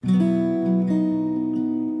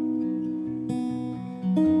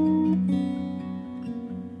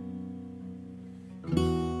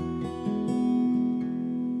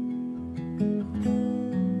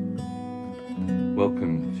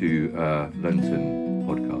Lenten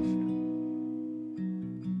podcast.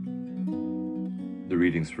 The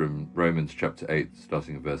readings from Romans chapter 8,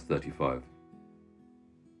 starting at verse 35.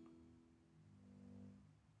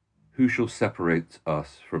 Who shall separate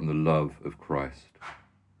us from the love of Christ?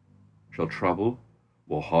 Shall trouble,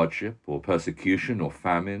 or hardship, or persecution, or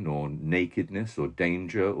famine, or nakedness, or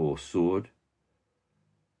danger, or sword?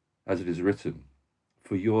 As it is written,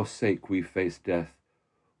 for your sake we face death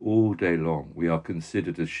all day long. We are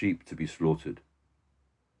considered as sheep to be slaughtered.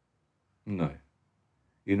 No.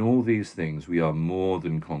 In all these things we are more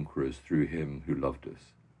than conquerors through him who loved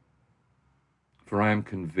us. For I am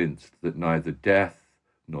convinced that neither death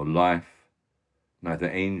nor life, neither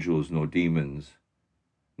angels nor demons,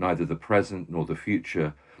 neither the present nor the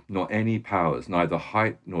future, nor any powers, neither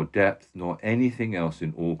height nor depth, nor anything else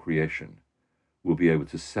in all creation will be able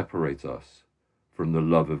to separate us from the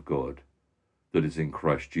love of God that is in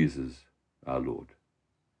Christ Jesus our Lord.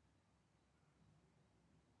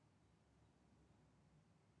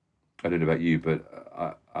 I don't know about you,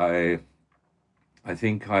 but I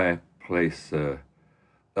think I place a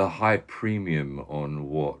high premium on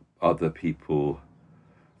what other people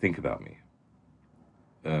think about me.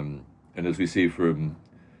 And as we see from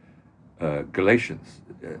Galatians,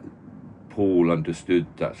 Paul understood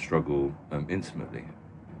that struggle intimately.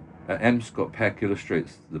 M. Scott Peck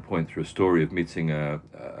illustrates the point through a story of meeting a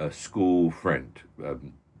school friend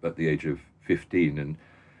at the age of 15,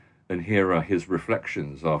 and here are his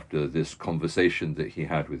reflections after this conversation that he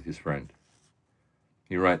had with his friend.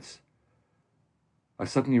 He writes, I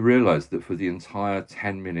suddenly realized that for the entire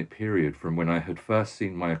 10-minute period from when I had first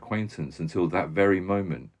seen my acquaintance until that very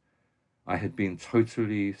moment, I had been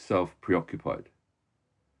totally self-preoccupied.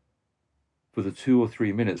 For the 2 or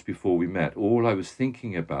 3 minutes before we met, all I was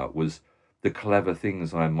thinking about was the clever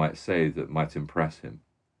things I might say that might impress him.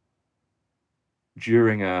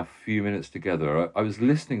 During our few minutes together, I was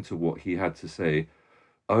listening to what he had to say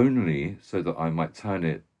only so that I might turn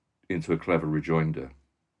it into a clever rejoinder.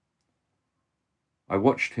 I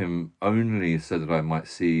watched him only so that I might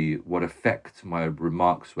see what effect my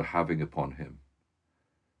remarks were having upon him.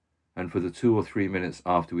 And for the 2 or 3 minutes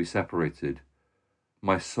after we separated,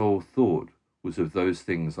 my sole thought was of those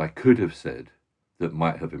things I could have said that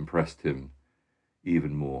might have impressed him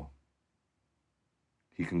even more.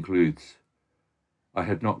 He concludes, I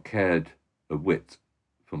had not cared a whit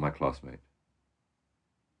for my classmate.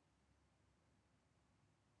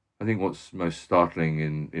 I think what's most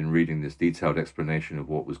startling in reading this detailed explanation of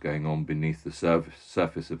what was going on beneath the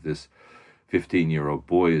surface of this 15-year-old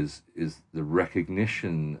boy is the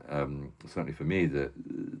recognition, certainly for me, that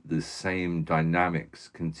the same dynamics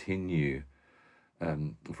continue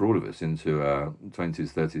for all of us into our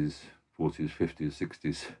 20s, 30s, 40s, 50s,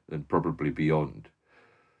 60s, and probably beyond.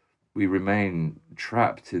 We remain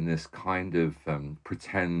trapped in this kind of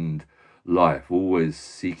pretend life, always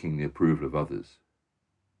seeking the approval of others.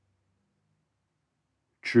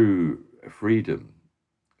 True freedom,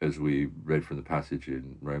 as we read from the passage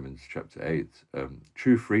in Romans chapter 8,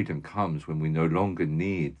 true freedom comes when we no longer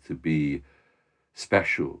need to be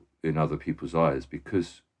special in other people's eyes,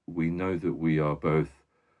 because we know that we are both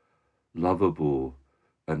lovable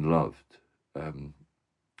and loved, and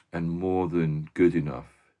more than good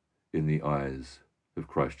enough in the eyes of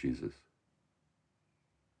Christ Jesus.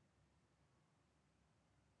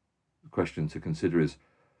 The question to consider is,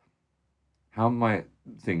 how might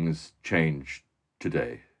things change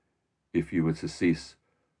today if you were to cease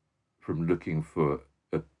from looking for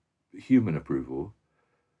a human approval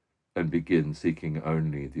and begin seeking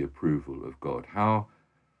only the approval of God? How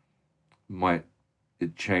might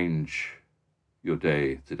it change your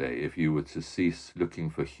day today if you were to cease looking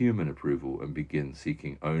for human approval and begin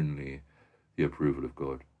seeking only the approval of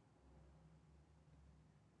God?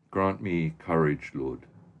 Grant me courage, Lord,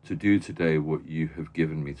 to do today what you have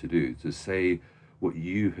given me to do, to say what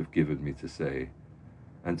you have given me to say,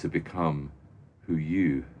 and to become who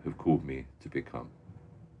you have called me to become.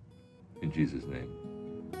 In Jesus' name,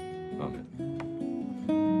 amen.